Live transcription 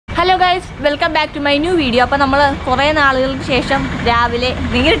Hello guys, welcome back to my new video. അപ്പോൾ നമ്മൾ കുറേ നാളുകൾക്ക് ശേഷം രാവിലെ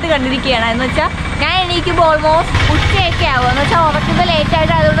നേരിട്ട് കണ്ടിരിക്കുകയാണ്. എന്ന് വെച്ചാൽ ഞാൻ എണീക്കുമ്പോൾ ഓൾമോസ്റ്റ് ഉച്ചയൊക്കെ ആവും. എന്ന് വെച്ചാൽ ഉറക്കുമ്പോൾ ലേറ്റ്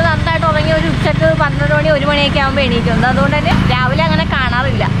ആയിട്ട് അതുകൊണ്ട് നന്നായിട്ട് ഉറങ്ങി ഒരു ഉച്ചക്ക് 12 മണി 1 മണിയൊക്കെ ആകുമ്പോൾ എണീക്കുന്നത്. അതുകൊണ്ട് തന്നെ രാവിലെ അങ്ങനെ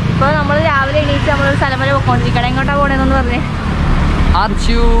കാണാറില്ല. ഇപ്പോൾ നമ്മൾ രാവിലെ എണീച്ച് നമ്മളൊരു സ്ഥലം വരെ പോയിക്കൊണ്ടിരിക്കണം. എങ്ങോട്ടാണ് പോകണമെന്ന് പറഞ്ഞേ?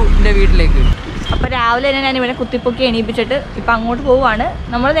 ആർജ്യൂവിൻ്റെ വീട്ടിലേക്ക്. അപ്പോൾ രാവിലെ തന്നെ ഞാൻ ഇവിടെ കുത്തിപ്പൊക്കി എണീപ്പിച്ചിട്ട് ഇപ്പം അങ്ങോട്ട് പോവുകയാണ്.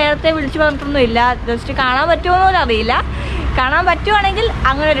 നമ്മൾ നേരത്തെ വിളിച്ച് പറഞ്ഞിട്ടൊന്നുമില്ല, ജസ്റ്റ് കാണാൻ പറ്റുമോയെന്നൊന്നും അറിയില്ല. കാണാൻ പറ്റുവാണെങ്കിൽ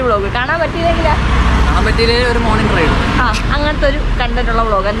അങ്ങനെ ഒരു വ്ളോഗ്, കാണാൻ പറ്റിയില്ലെങ്കിൽ ഒരു മോർണിംഗ് റൈഡ്, അങ്ങനത്തെ ഒരു കണ്ടിട്ടുള്ള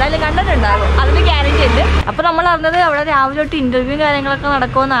വ്ളോഗ് എന്തായാലും കണ്ടിട്ടുണ്ടാകും, അതിന് ഗ്യാരണ്ടി ഉണ്ട്. അപ്പോൾ നമ്മൾ അറിഞ്ഞത് അവിടെ രാവിലെ തൊട്ട് ഇന്റർവ്യൂ കാര്യങ്ങളൊക്കെ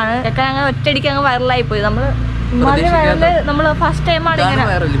നടക്കുമെന്നാണ്. ഒക്കെ അങ്ങനെ ഒറ്റയടിക്ക് അങ്ങ് വൈറലായി പോയി. നമ്മൾ ഫസ്റ്റ് ടൈമാണ് ഇങ്ങനെ.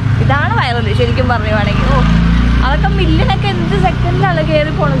 ഇതാണ് വൈറൽ ശരിക്കും പറയുവാണെങ്കിൽ. അതൊക്കെ മില്യനൊക്കെ എന്ത് സെക്കൻഡിലാണ്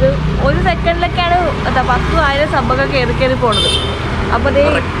കയറി പോണത്. ഒരു സെക്കൻഡിലൊക്കെയാണ് 10,000 സബ്ബൊക്കെ കയറി പോണത്. അപ്പോൾ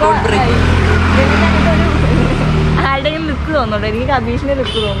ആരുടെയും ലുക്ക് തോന്നുന്നുണ്ട്. എനിക്ക് കബീഷിന്റെ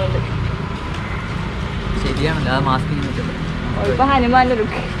ലുക്ക് തോന്നുന്നുണ്ട്. ഇപ്പൊ ഹനുമാന്റെ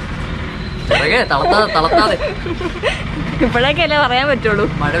ലുക്ക് ഇപ്പോഴൊക്കെ അല്ലേ പറയാൻ പറ്റുള്ളൂ.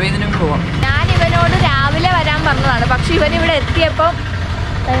 ഞാൻ ഇവനോട് രാവിലെ വരാൻ പറഞ്ഞതാണ്, പക്ഷെ ഇവൻ ഇവിടെ എത്തിയപ്പോ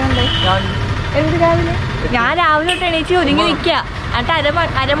എന്ത് രാവിലെ ഞാൻ രാവിലെ തൊട്ട് എണീച്ച് ഒരുങ്ങി നിൽക്കുക. എന്നിട്ട്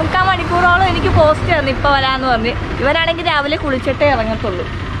അരമുക്കാൽ മണിക്കൂറോളം എനിക്ക് പോസ്റ്റ് തന്നു ഇപ്പൊ വരാന്ന് പറഞ്ഞ്. ഇവനാണെങ്കിൽ രാവിലെ കുളിച്ചിട്ടേ ഇറങ്ങത്തുള്ളൂ.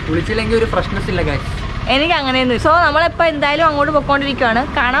 കുളിച്ചില്ലെങ്കിൽ ഒരു ഫ്രഷ്നെസ് ഇല്ല. എനിക്ക് അങ്ങനെയൊന്നും. സോ നമ്മളിപ്പോൾ എന്തായാലും അങ്ങോട്ട് പൊക്കോണ്ടിരിക്കുകയാണ്.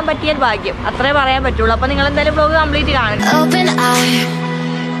 കാണാൻ പറ്റിയാൽ ഭാഗ്യം, അത്രേ പറയാൻ പറ്റുള്ളൂ. അപ്പോൾ നിങ്ങൾ എന്തായാലും വ്ലോഗ് കംപ്ലീറ്റ് കാണും.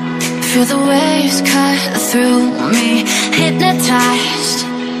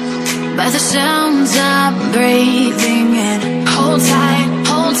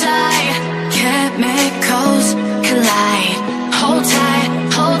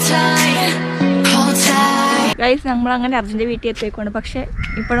 ഗൈസ്, നമ്മളങ്ങനെ അർജുൻ്റെ വീട്ടിൽ എത്തിയേക്കാണ്. പക്ഷേ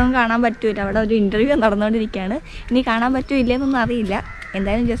ഇപ്പോഴും കാണാൻ പറ്റൂല. അവിടെ ഒരു ഇൻ്റർവ്യൂ നടന്നുകൊണ്ടിരിക്കുകയാണ്. ഇനി കാണാൻ പറ്റൂല്ലെന്നൊന്നും അറിയില്ല.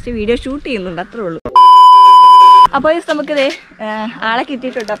 എന്തായാലും ജസ്റ്റ് വീഡിയോ ഷൂട്ട് ചെയ്യുന്നുണ്ട്, അത്രേ ഉള്ളൂ. അപ്പോൾ നമുക്കിത് ആളെ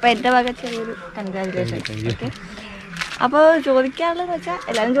കിട്ടിയിട്ടുണ്ട്. അപ്പോൾ എൻ്റെ ഭാഗത്ത് ചെറിയൊരു കൺഗ്രാജുലേഷൻ. ഓക്കെ, അപ്പോൾ ചോദിക്കാനുള്ളതെന്ന് വെച്ചാൽ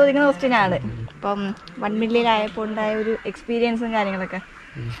എല്ലാവരും ചോദിക്കുന്ന ക്വസ്റ്റ്യനാണ്. ഇപ്പം 1 മില്യൺ ആയപ്പോൾ ഉണ്ടായ ഒരു എക്സ്പീരിയൻസും കാര്യങ്ങളൊക്കെ.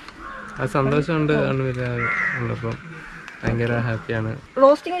 സന്തോഷമുണ്ട്, ഭയങ്കര ഹാപ്പിയാണ്.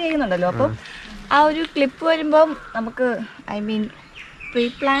 റോസ്റ്റിംഗ് ചെയ്യുന്നുണ്ടല്ലോ, അപ്പം ആ ഒരു ക്ലിപ്പ് വരുമ്പം നമുക്ക് പ്രീ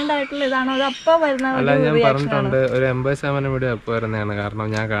പ്ലാൻഡ് ആയിട്ടുള്ള ഇതാണോ അത് അപ്പോൾ വരുന്ന? അല്ല, ഞാൻ പറഞ്ഞിട്ടുണ്ട് ഒരു 80% വീഡിയോ അപ്പോൾ വരുന്നതാണ്. കാരണം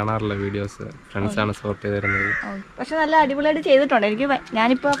ഞാൻ കാണാറില്ല വീഡിയോസ്, ഫ്രണ്ട്സാണ് സപ്പോർട്ട് ചെയ്ത് തരുന്നത്. പക്ഷെ നല്ല അടിപൊളിയായിട്ട് ചെയ്തിട്ടുണ്ട്. എനിക്ക്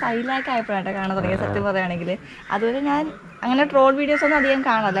ഞാനിപ്പോൾ 5 ലാഖ് ആയപ്പോഴാണ് കാണാൻ തുടങ്ങിയത്. സത്യം പറയുകയാണെങ്കിൽ അതുവരെ ഞാൻ അങ്ങനെ ട്രോൾ വീഡിയോസ് ഒന്നും അധികം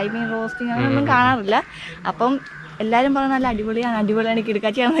കാണാറില്ല. റോസ്റ്റിംഗ് അങ്ങനെയൊന്നും കാണാറില്ല. അപ്പം എല്ലാവരും പറഞ്ഞ നല്ല അടിപൊളിയാണ്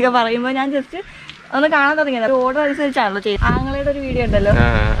കിടക്കാച്ചിയാണെന്നൊക്കെ പറയുമ്പോൾ ഞാൻ ജസ്റ്റ് ഒന്ന് കാണാൻ തുടങ്ങിയത്. ഓർഡർ അനുസരിച്ചാണല്ലോ ചെയ്തത്. ആങ്ങളുടെ ഒരു വീഡിയോ ഉണ്ടല്ലോ,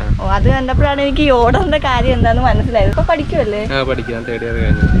 അത് കണ്ടപ്പോഴാണ് എനിക്ക് ഈ ഓർഡറിന്റെ കാര്യം എന്താന്ന് മനസ്സിലായത്. ഇപ്പൊ പഠിക്കുമല്ലേ?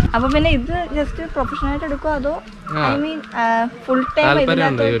 അപ്പൊ പിന്നെ ഇത് ജസ്റ്റ് പ്രൊഫഷണൽ ആയിട്ട് എടുക്കുമോ അതോ ഫുൾ ടൈം?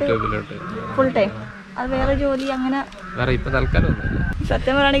 ഫുൾ ടൈം അത് വേറെ ജോലി അങ്ങനെ?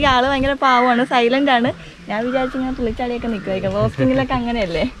 സത്യം പറയുകയാണെങ്കിൽ ആള് ഭയങ്കര പാവമാണ്, സൈലന്റ് ആണ്. ഞാൻ വിചാരിച്ചു ഇങ്ങനെ തുള്ളിച്ചാടിയൊക്കെ നിൽക്കുമായിരിക്കും. റോസ്റ്റിങ്ങിലൊക്കെ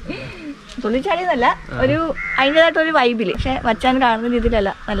അങ്ങനെയല്ലേ, തുള്ളിച്ചാടിയെന്നല്ല, ഒരു അതിൻ്റെതായിട്ടൊരു വൈബില്. പക്ഷെ വച്ചാൻ കാണുന്ന രീതിയിലല്ല,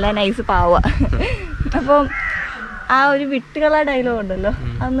 നല്ല നൈസ് പാവ. അപ്പം ആ ഒരു വിട്ടുകള ഡയലോഗ് ഉണ്ടല്ലോ,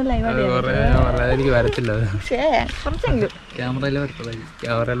 അതൊന്നും ലൈവായിട്ട് പക്ഷേ കുറച്ചെങ്കിലും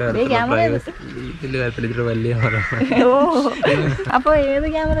അപ്പൊ ഏത്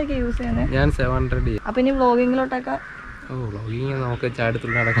ക്യാമറ ഒക്കെ യൂസ് ചെയ്യുന്നത്? ഞാൻ 700. അപ്പൊ ഇനി വ്ലോഗിങ്ങിലോട്ടൊക്കെ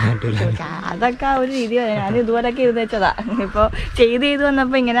അതൊക്കെ ഒരു രീതി. ഞാൻ ഇതുപോലൊക്കെ ഇരുന്ന് വെച്ചതാ. ഇപ്പൊ ചെയ്ത്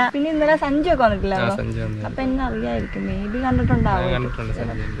വന്നപ്പോ ഇങ്ങനെ. പിന്നെ ഇന്നലെ സഞ്ജയൊക്കെ വന്നിട്ടില്ലാണോ? അപ്പൊ എന്നെ അറിയായിരിക്കും, മേ ബി കണ്ടിട്ടുണ്ടാവും.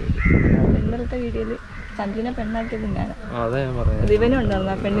 ഇന്നലത്തെ വീഡിയോയില് സഞ്ജുവിനെ പെണ്ണാക്കിയത് തന്നെയാണ്. ഇവനും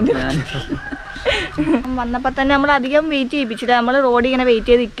ഉണ്ടായിരുന്നു ആ പെണ്ണിന്റെ. വന്നപ്പോ തന്നെ നമ്മൾ അധികം വെയിറ്റ് ചെയ്യിപ്പിച്ചില്ല. നമ്മൾ റോഡിൽ ഇങ്ങനെ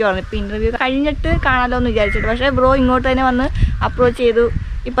വെയിറ്റ് ചെയ്ത് നിൽക്കുവാണ്. ഇപ്പൊ ഇന്റർവ്യൂ കഴിഞ്ഞിട്ട് കാണാലോ എന്ന് വിചാരിച്ചിട്ട്. പക്ഷെ ബ്രോ ഇങ്ങോട്ട് തന്നെ വന്ന് അപ്രോച്ച് ചെയ്തു.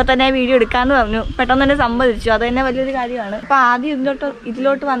 ഇപ്പൊ തന്നെ വീഡിയോ എടുക്കാന്ന് പറഞ്ഞു. പെട്ടെന്ന് തന്നെ സമ്മതിച്ചു. അത് തന്നെ വലിയൊരു കാര്യമാണ്. അപ്പൊ ആദ്യം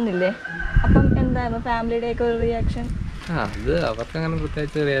ഇതിലോട്ട് വന്നില്ലേ, അപ്പം എന്തായിരുന്നു ഫാമിലിയുടെ ഒക്കെ ഒരു റിയാക്ഷൻ? അത് അവർക്ക് അങ്ങനെ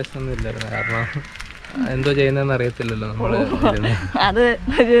പ്രത്യേകിച്ച് റിയാക്ഷൻ ഒന്നും ഇല്ലായിരുന്നു. കാരണം എന്തോ ചെയ്യുന്നതെന്ന് അറിയത്തില്ലല്ലോ നമ്മള്. അത്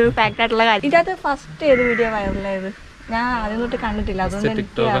ഒരു ഫാക്ട് ആയിട്ടുള്ള കാര്യം. ഇതിനകത്ത് ഫസ്റ്റ് ഏത് വീഡിയോ വൈറലായത്? ഞാൻ ആദ്യം തൊട്ട് കണ്ടിട്ടില്ല, അതുകൊണ്ട്.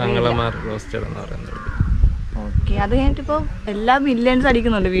 ഓക്കെ, അത് കഴിഞ്ഞിട്ടിപ്പോൾ എല്ലാ മില്യൺസ്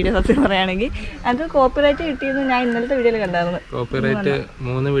അടിക്കുന്നുണ്ട് വീഡിയോ. സത്യം പറയുകയാണെങ്കിൽ അത് കോപ്പിറൈറ്റ് കിട്ടിയെന്ന് ഞാൻ ഇന്നലത്തെ വീഡിയോയിൽ കണ്ടായിരുന്നു. കോപ്പിറൈറ്റ്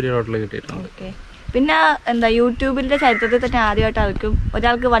 3 വീഡിയോയിൽ കിട്ടിയിട്ടുണ്ട്. ഓക്കെ, പിന്നെ എന്താ യൂട്യൂബിന്റെ ചരിത്രത്തിൽ തന്നെ ആദ്യമായിട്ട്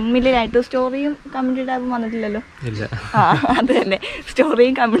ഒരാൾക്ക് 1 മില്യൺ ആയിട്ട് സ്റ്റോറിയും കമ്മ്യൂണിറ്റി ടാബും വന്നിട്ടില്ലല്ലോ. അത് തന്നെ,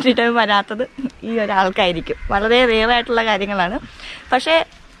 സ്റ്റോറിയും കമ്മ്യൂണിറ്റി ടാബും വരാത്തത് ഈ ഒരാൾക്കായിരിക്കും. വളരെ റെയർ ആയിട്ടുള്ള കാര്യങ്ങളാണ്. പക്ഷേ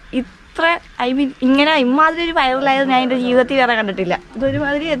ഇത്ര ഇങ്ങനെ ഇമാതിരി ഒരു വൈറലായത് ഞാൻ എൻ്റെ ജീവിതത്തിൽ വേറെ കണ്ടിട്ടില്ല.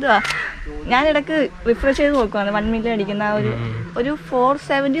 ഇതൊരുമാതിരി എന്തുവാ ഞാൻ ഇടയ്ക്ക് റിഫ്രഷ് ചെയ്ത് നോക്കുവാണ് 1 മില്യൺ അടിക്കുന്ന ആ ഒരു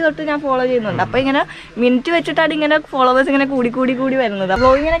 470 തൊട്ട് ഞാൻ ഫോളോ ചെയ്യുന്നുണ്ട്. അപ്പൊ ഇങ്ങനെ മിനിറ്റ് വെച്ചിട്ടാണ് ഇങ്ങനെ ഫോളോവേഴ്സ് ഇങ്ങനെ കൂടി വരുന്നത്.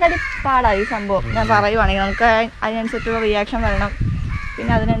 വ്ളോഗിനെക്കാട്ടി പാടായി ഈ സംഭവം. ഞാൻ പറയുവാണെങ്കിൽ നമുക്ക് അതിനനുസരിച്ചുള്ള റിയാക്ഷൻ വരണം,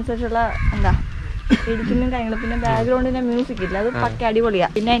 പിന്നെ അതിനനുസരിച്ചുള്ള എഡിറ്റിങ്ങും കാര്യങ്ങളും, പിന്നെ ബാക്ക്ഗ്രൗണ്ടിന്റെ മ്യൂസിക് ഇല്ല, അത് പക്ക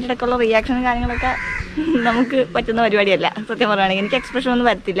അടിപൊളിയാണ്. പിന്നെ അതിൻ്റെ ഇടയ്ക്കുള്ള റിയാക്ഷനും കാര്യങ്ങളൊക്കെ നമുക്ക് പറ്റുന്ന പരിപാടിയല്ല സത്യം പറയുകയാണെങ്കിൽ. എനിക്ക് എക്സ്പ്രഷൻ ഒന്നും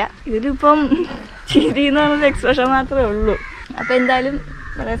വരത്തില്ല. ഇതിലിപ്പം ചിരി എന്ന് പറഞ്ഞൊരു എക്സ്പ്രഷൻ മാത്രമേ ഉള്ളൂ. അപ്പം എന്തായാലും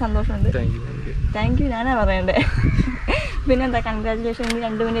വളരെ സന്തോഷമുണ്ട്. താങ്ക് യു ഞാനാ പറയണ്ടേ. പിന്നെന്താ, കൺഗ്രാജുലേഷൻ.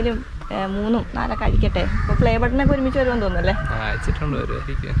 2 മില്യനും 3ഉം 4ഒക്കെ അടിക്കട്ടെ. ഇപ്പോൾ പ്ലേ ബട്ടണൊക്കെ ഒരുമിച്ച് വരുമെന്ന് തോന്നുന്നല്ലേ?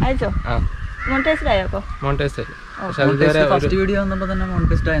 അയച്ചോ? മോണിറ്റൈസ്ഡ് ആയോ? അപ്പോൾ ഫസ്റ്റ് വീഡിയോ വന്നപ്പോൾ തന്നെ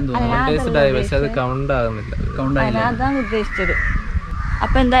മോണിറ്റൈസ്ഡ് ആയെന്ന് തോന്നുന്നു. അതാണ് ഉദ്ദേശിച്ചത്.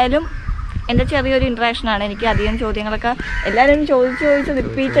 അപ്പം എന്തായാലും എൻ്റെ ചെറിയൊരു ഇൻട്രാക്ഷൻ ആണ്. എനിക്ക് അധികം ചോദ്യങ്ങളൊക്കെ എല്ലാവരും ചോദിച്ച്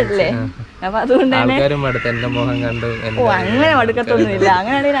റിപ്പീറ്റഡല്ലേ, അപ്പൊ അതുകൊണ്ട് തന്നെ അങ്ങനെ മടുക്കത്തൊന്നുമില്ല.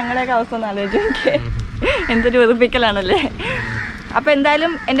 അങ്ങനെയാണെങ്കിൽ ഞങ്ങളുടെയൊക്കെ അവസ്ഥ ഒന്ന് ആലോചിച്ച് എന്തൊരു വെറുപ്പിക്കലാണല്ലേ. അപ്പൊ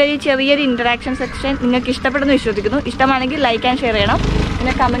എന്തായാലും എൻ്റെ ഈ ചെറിയൊരു ഇന്ററാക്ഷൻ സെക്ഷൻ നിങ്ങൾക്ക് ഇഷ്ടപ്പെടുന്നു വിശ്വസിക്കുന്നു. ഇഷ്ടമാണെങ്കിൽ ലൈക്ക് ആൻഡ് ഷെയർ ചെയ്യണം,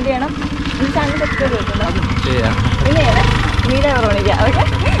 പിന്നെ കമന്റ് ചെയ്യണം. ഈ ചാനൽ സബ്സ്ക്രൈബ് ചെയ്തിട്ടുണ്ടോ? പിന്നെ വീഡിയോ ഓർമ്മിക്കാം. ഓക്കെ,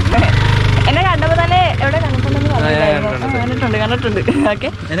 എന്നെ കണ്ടപ്പോൾ തന്നെ എവിടെ കണ്ടിട്ടുണ്ടെന്ന് പറഞ്ഞിട്ടുണ്ടായിരുന്നു. കണ്ടിട്ടുണ്ട്. ഓക്കെ,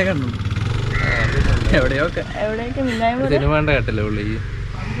 എവിടെയൊക്കെ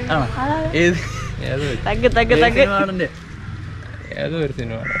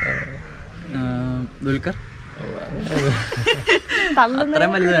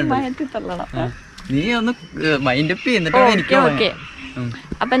നീ ഒന്ന് മൈൻഡ് അപ്പ് ചെയ്യുന്നിട്ട്.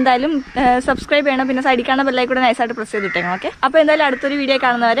 അപ്പൊ എന്തായാലും സബ്സ്ക്രൈബ് ചെയ്യണം, പിന്നെ സൈഡിൽ കാണുന്ന ബെല്ലൈക്കൂടെ നൈസായിട്ട് പ്രസ് ചെയ്തിട്ടേക്കണം. ഓക്കെ, അപ്പൊ എന്തായാലും അടുത്തൊരു വീഡിയോ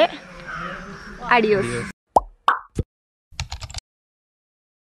കാണുന്നവരെ അഡിയോസ്.